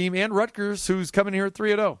Michigan team and Rutgers, who's coming here at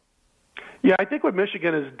 3-0? Yeah, I think what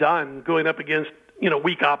Michigan has done going up against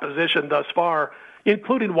weak opposition thus far,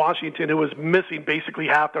 including Washington, who was missing basically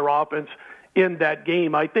half their offense in that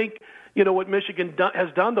game. I think what Michigan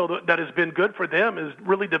has done, though, that has been good for them is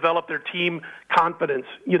really develop their team confidence,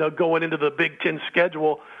 going into the Big Ten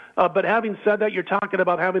schedule. But having said that, you're talking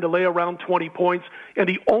about having to lay around 20 points. And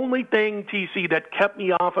the only thing, TC, that kept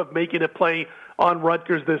me off of making a play on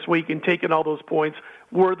Rutgers this week and taking all those points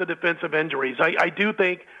were the defensive injuries. I do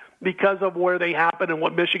think because of where they happen and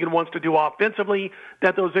what Michigan wants to do offensively,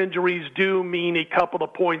 that those injuries do mean a couple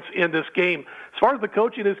of points in this game. As far as the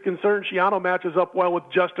coaching is concerned, Schiano matches up well with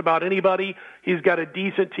just about anybody. He's got a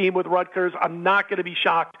decent team with Rutgers. I'm not going to be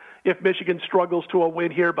shocked if Michigan struggles to a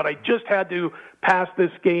win here, but I just had to pass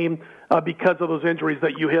this game because of those injuries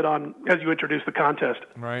that you hit on as you introduced the contest.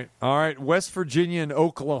 Right. All right, West Virginia and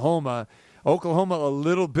Oklahoma. Oklahoma, a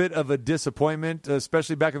little bit of a disappointment,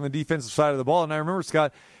 especially back on the defensive side of the ball. And I remember,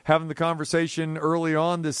 Scott, having the conversation early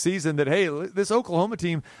on this season that, hey, this Oklahoma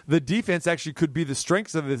team, the defense actually could be the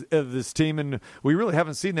strengths of this team, and we really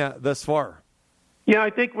haven't seen that thus far. Yeah, I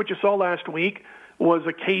think what you saw last week was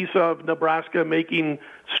a case of Nebraska making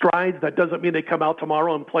strides. That doesn't mean they come out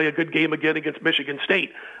tomorrow and play a good game again against Michigan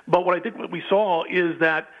State. But what I think what we saw is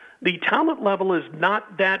that the talent level is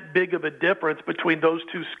not that big of a difference between those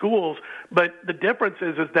two schools, but the difference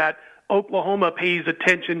is that Oklahoma pays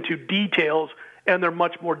attention to details and they're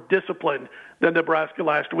much more disciplined than Nebraska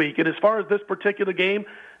last week. And as far as this particular game,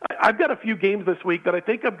 I've got a few games this week that I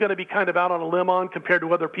think I'm going to be kind of out on a limb on compared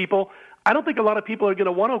to other people. I don't think a lot of people are going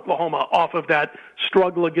to want Oklahoma off of that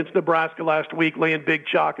struggle against Nebraska last week, laying big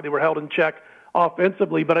chalk, and they were held in check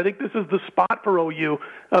offensively, but I think this is the spot for OU.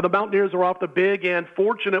 The Mountaineers are off the big and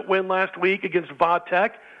fortunate win last week against Va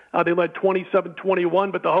Tech. They led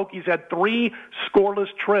 27-21, but the Hokies had 3 scoreless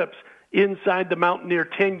trips inside the Mountaineer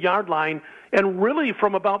 10-yard line. And really,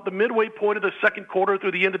 from about the midway point of the second quarter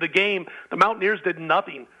through the end of the game, the Mountaineers did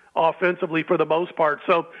nothing offensively for the most part.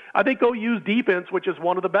 So I think OU's defense, which is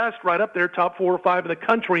one of the best, right up there, top 4 or 5 in the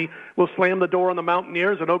country, will slam the door on the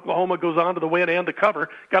Mountaineers, and Oklahoma goes on to the win and the cover.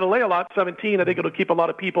 Got to lay a lot, 17. I think it'll keep a lot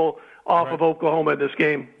of people off of Oklahoma in this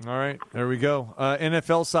game. All right, there we go.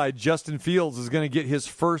 NFL side, Justin Fields is going to get his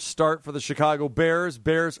first start for the Chicago Bears.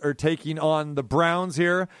 Bears are taking on the Browns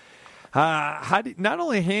here. Not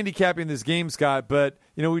only handicapping this game, Scott, but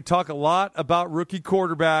we talk a lot about rookie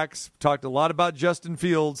quarterbacks, talked a lot about Justin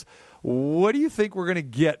Fields. What do you think we're going to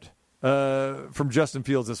get from Justin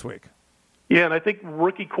Fields this week? Yeah, and I think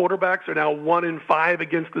rookie quarterbacks are now 1-5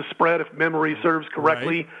 against the spread, if memory serves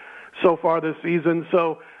correctly, so far this season.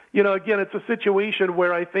 So, again, it's a situation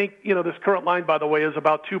where I think, this current line, by the way, is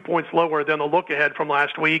about 2 points lower than the look ahead from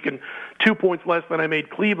last week and 2 points less than I made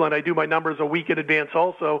Cleveland. I do my numbers a week in advance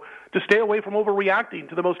also to stay away from overreacting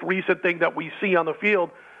to the most recent thing that we see on the field.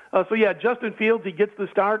 Justin Fields, he gets the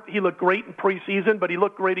start. He looked great in preseason, but he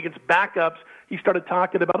looked great against backups. He started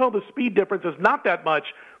talking about, the speed difference is not that much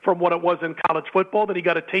from what it was in college football. Then he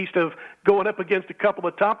got a taste of going up against a couple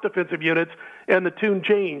of top defensive units, and the tune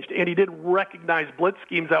changed, and he didn't recognize blitz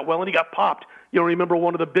schemes that well, and he got popped. Remember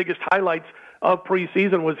one of the biggest highlights of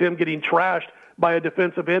preseason was him getting trashed by a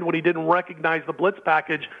defensive end when he didn't recognize the blitz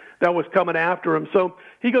package that was coming after him. So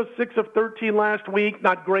he goes 6 of 13 last week.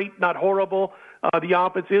 Not great, not horrible. The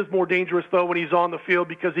offense is more dangerous, though, when he's on the field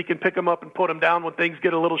because he can pick them up and put them down when things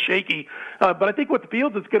get a little shaky. But I think with the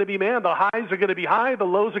Fields, it's going to be, the highs are going to be high, the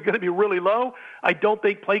lows are going to be really low. I don't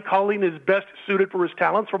think play calling is best suited for his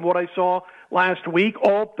talents from what I saw last week.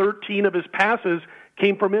 All 13 of his passes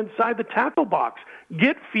came from inside the tackle box.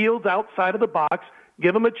 Get Fields outside of the box,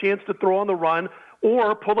 give him a chance to throw on the run,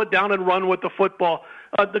 or pull it down and run with the football.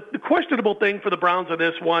 The questionable thing for the Browns on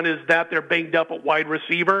this one is that they're banged up at wide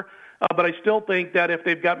receiver. But I still think that if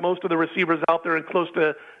they've got most of the receivers out there and close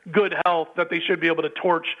to good health, that they should be able to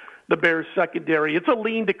torch the Bears secondary. It's a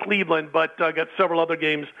lean to Cleveland, but I got several other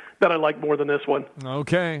games that I like more than this one.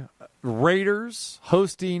 Okay. Raiders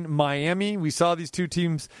hosting Miami. We saw these two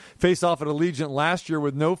teams face off at Allegiant last year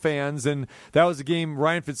with no fans, and that was a game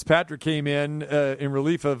Ryan Fitzpatrick came in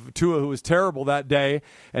relief of Tua, who was terrible that day.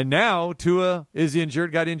 And now Tua is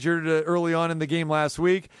injured, got injured early on in the game last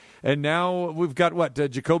week, and now we've got,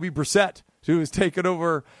 Jacoby Brissett who has taken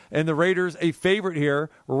over, and the Raiders a favorite here.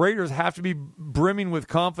 Raiders have to be brimming with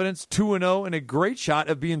confidence, 2-0, and a great shot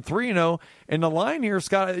of being 3-0. And the line here,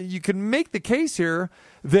 Scott, you can make the case here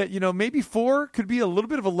that, maybe 4 could be a little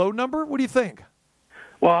bit of a low number. What do you think?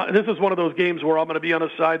 Well, this is one of those games where I'm going to be on a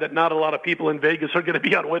side that not a lot of people in Vegas are going to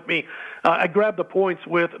be on with me. I grabbed the points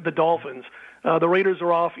with the Dolphins. The Raiders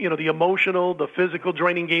are off, the emotional, the physical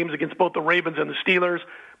draining games against both the Ravens and the Steelers.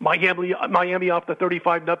 Miami off the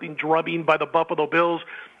 35-0 drubbing by the Buffalo Bills.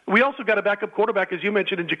 We also got a backup quarterback, as you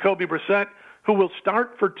mentioned, in Jacoby Brissett, who will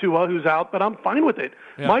start for Tua, who's out, but I'm fine with it.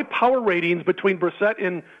 Yeah. My power ratings between Brissett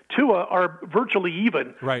and Tua are virtually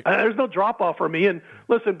even. Right. There's no drop-off for me. And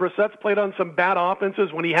listen, Brissett's played on some bad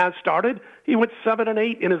offenses when he has started. He went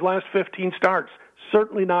 7-8 in his last 15 starts.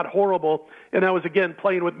 Certainly not horrible, and that was, again,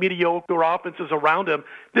 playing with mediocre offenses around him.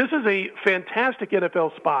 This is a fantastic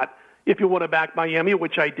NFL spot if you want to back Miami,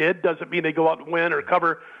 which I did. Doesn't mean they go out and win or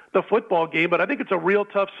cover the football game, but I think it's a real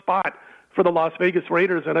tough spot for the Las Vegas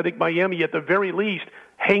Raiders, and I think Miami, at the very least,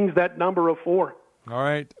 hangs that number of 4. All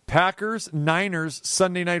right. Packers, Niners,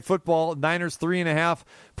 Sunday Night Football. Niners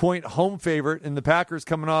 3.5-point home favorite, and the Packers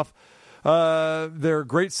coming off their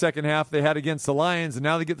great second half they had against the Lions, and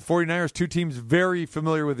now they get the 49ers, two teams very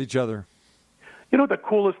familiar with each other. You know what the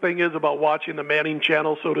coolest thing is about watching the Manning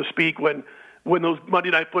channel, so to speak, when those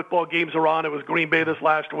Monday Night Football games are on? It was Green Bay this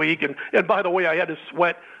last week, and by the way, I had to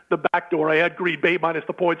sweat the back door. I had Green Bay minus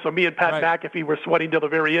the points, so me and Pat McAfee were sweating till the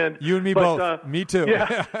very end. You and me both. Me too.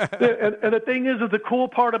 Yeah. and the thing is the cool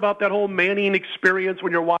part about that whole Manning experience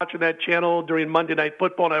when you're watching that channel during Monday Night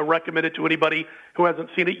Football, and I recommend it to anybody who hasn't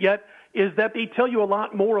seen it yet, is that they tell you a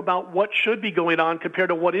lot more about what should be going on compared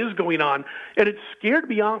to what is going on. And it scared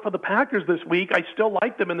me off of the Packers this week. I still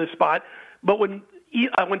like them in this spot. But when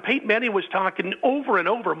Peyton Manning was talking over and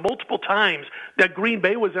over multiple times that Green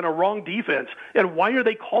Bay was in a wrong defense, and why are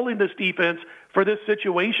they calling this defense for this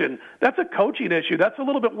situation? That's a coaching issue. That's a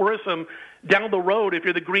little bit worrisome down the road if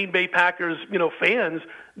you're the Green Bay Packers, fans,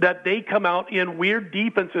 that they come out in weird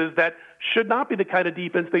defenses that should not be the kind of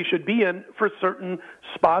defense they should be in for certain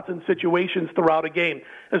spots and situations throughout a game.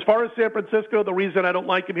 As far as San Francisco, the reason I don't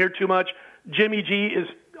like him here too much, Jimmy G is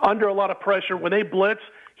under a lot of pressure. When they blitz,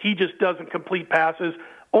 he just doesn't complete passes.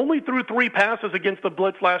 Only threw 3 passes against the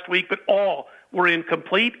blitz last week, but all were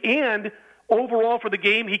incomplete. And overall for the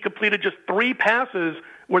game, he completed just 3 passes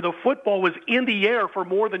where the football was in the air for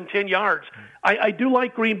more than 10 yards. I do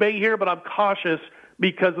like Green Bay here, but I'm cautious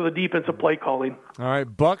because of the defensive play calling. All right,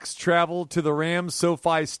 Bucks travel to the Rams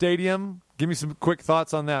SoFi Stadium. Give me some quick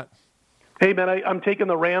thoughts on that. Hey, man, I'm taking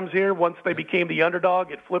the Rams here. Once they became the underdog,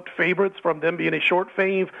 it flipped favorites from them being a short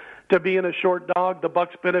fave to being a short dog. The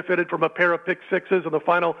Bucks benefited from a pair of pick sixes in the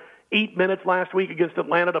final 8 minutes last week against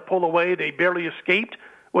Atlanta to pull away. They barely escaped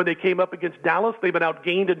when they came up against Dallas. They've been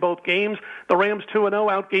outgained in both games. The Rams 2-0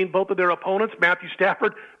 outgained both of their opponents. Matthew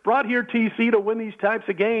Stafford brought here TC to win these types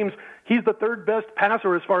of games. He's the third best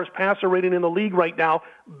passer as far as passer rating in the league right now,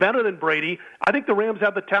 better than Brady. I think the Rams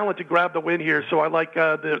have the talent to grab the win here, so I like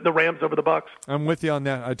the Rams over the Bucks. I'm with you on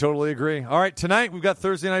that. I totally agree. All right, tonight we've got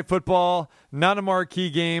Thursday Night Football. Not a marquee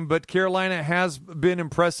game, but Carolina has been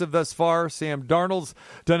impressive thus far. Sam Darnold's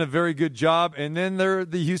done a very good job. And then they're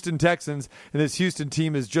the Houston Texans, and this Houston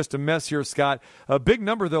team is just a mess here, Scott. A big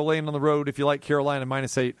number, though, laying on the road if you like Carolina,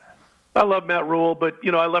 -8. I love Matt Rule, but,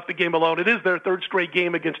 I left the game alone. It is their third straight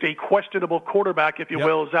game against a questionable quarterback, if you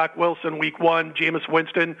will. Zach Wilson, week 1, Jameis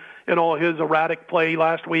Winston, and all his erratic play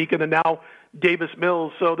last week, and then now Davis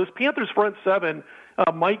Mills. So this Panthers front seven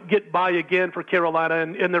might get by again for Carolina,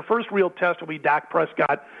 and their first real test will be Dak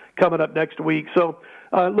Prescott coming up next week. So,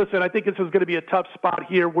 listen, I think this is going to be a tough spot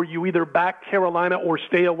here where you either back Carolina or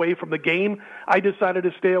stay away from the game. I decided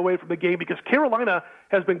to stay away from the game because Carolina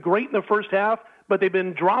has been great in the first half, but they've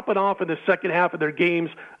been dropping off in the second half of their games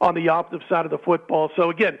on the opposite side of the football. So,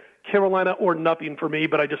 again, Carolina or nothing for me,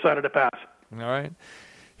 but I decided to pass. All right.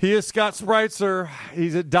 He is Scott Spreitzer.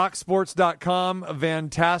 He's at DocSports.com. A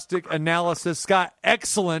fantastic analysis. Scott,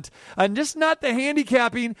 excellent. And just not the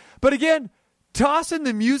handicapping, but again, toss in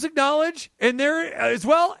the music knowledge, and there as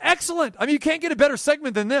well, excellent. I mean, you can't get a better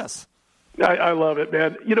segment than this. I love it,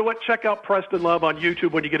 man. You know what? Check out Preston Love on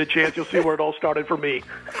YouTube when you get a chance. You'll see where it all started for me.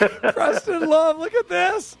 Preston Love, look at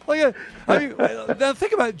this. Now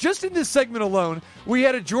think about it. Just in this segment alone, we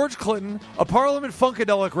had a George Clinton, a Parliament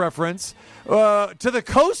Funkadelic reference to the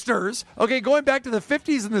Coasters, going back to the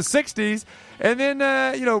 50s and the 60s, and then,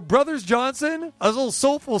 Brothers Johnson, a little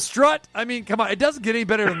soulful strut. I mean, come on, it doesn't get any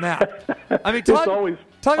better than that. I mean, it's always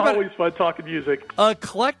fun talking music.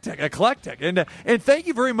 Eclectic. And thank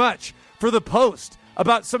you very much for the post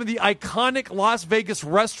about some of the iconic Las Vegas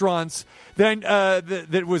restaurants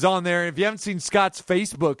that was on there. And if you haven't seen Scott's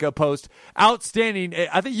Facebook post, outstanding.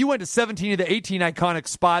 I think you went to 17 of the 18 iconic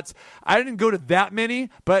spots. I didn't go to that many,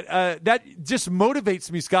 but that just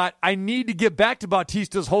motivates me, Scott. I need to get back to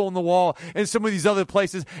Bautista's Hole in the Wall and some of these other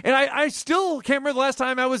places. And I still can't remember the last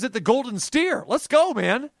time I was at the Golden Steer. Let's go,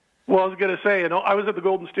 man. Well, I was going to say, I was at the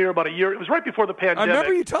Golden Steer about a year. It was right before the pandemic. I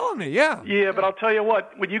remember you telling me, yeah. Yeah, but I'll tell you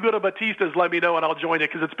what, when you go to Bautista's, let me know and I'll join it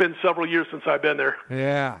because it's been several years since I've been there.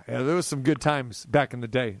 Yeah, there was some good times back in the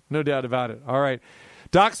day. No doubt about it. All right.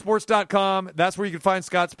 DocSports.com. That's where you can find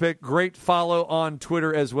Scott's pick. Great follow on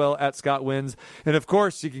Twitter as well, at Scott Wins. And, of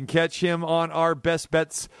course, you can catch him on our Best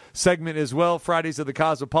Bets segment as well, Fridays of the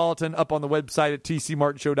Cosmopolitan, up on the website at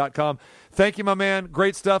tcmartinshow.com. Thank you, my man.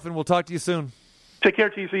 Great stuff, and we'll talk to you soon. Take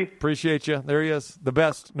care, TC. Appreciate you. There he is. The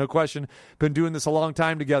best, no question. Been doing this a long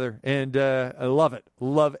time together, and I love it.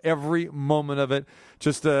 Love every moment of it.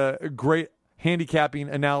 Just a great handicapping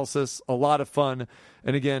analysis, a lot of fun.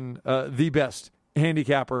 And, again, the best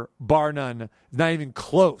handicapper, bar none. Not even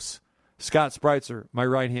close. Scott Spreitzer, my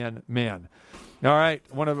right-hand man. All right.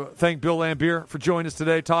 I want to thank Bill Lambier for joining us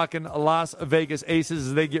today, talking Las Vegas Aces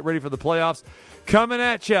as they get ready for the playoffs. Coming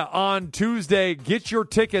at you on Tuesday. Get your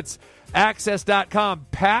tickets, access.com.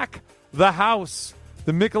 Pack the house.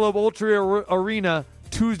 The Michelob Ultra Arena,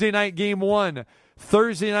 Tuesday night game 1,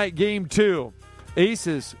 Thursday night game 2.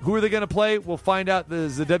 Aces, who are they going to play? We'll find out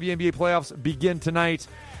as the WNBA playoffs begin tonight.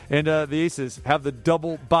 And the Aces have the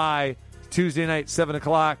double bye Tuesday night, 7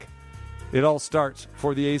 o'clock. It all starts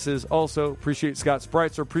for the Aces. Also, appreciate Scott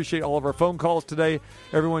Spreitzer. Appreciate all of our phone calls today.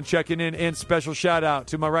 Everyone checking in. And special shout-out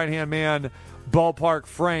to my right-hand man, Ballpark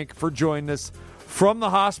Frank, for joining us from the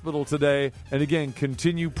hospital today. And, again,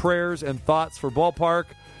 continue prayers and thoughts for Ballpark.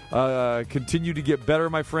 Continue to get better,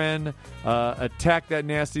 my friend. Attack that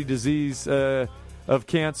nasty disease of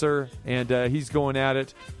cancer, and he's going at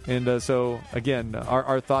it. And so, again,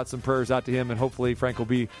 our thoughts and prayers out to him, and hopefully Frank will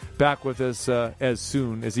be back with us as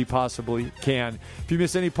soon as he possibly can. If you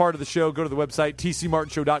miss any part of the show, go to the website,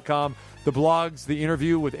 tcmartinshow.com. The blogs, the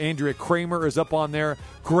interview with Andrea Kramer is up on there.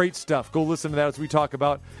 Great stuff. Go listen to that as we talk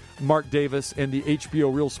about Mark Davis and the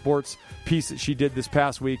HBO Real Sports piece that she did this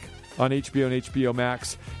past week on HBO and HBO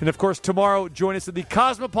Max. And, of course, tomorrow, join us at the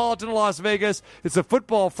Cosmopolitan of Las Vegas. It's a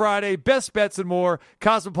Football Friday, best bets and more.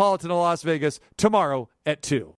 Cosmopolitan of Las Vegas, tomorrow at 2.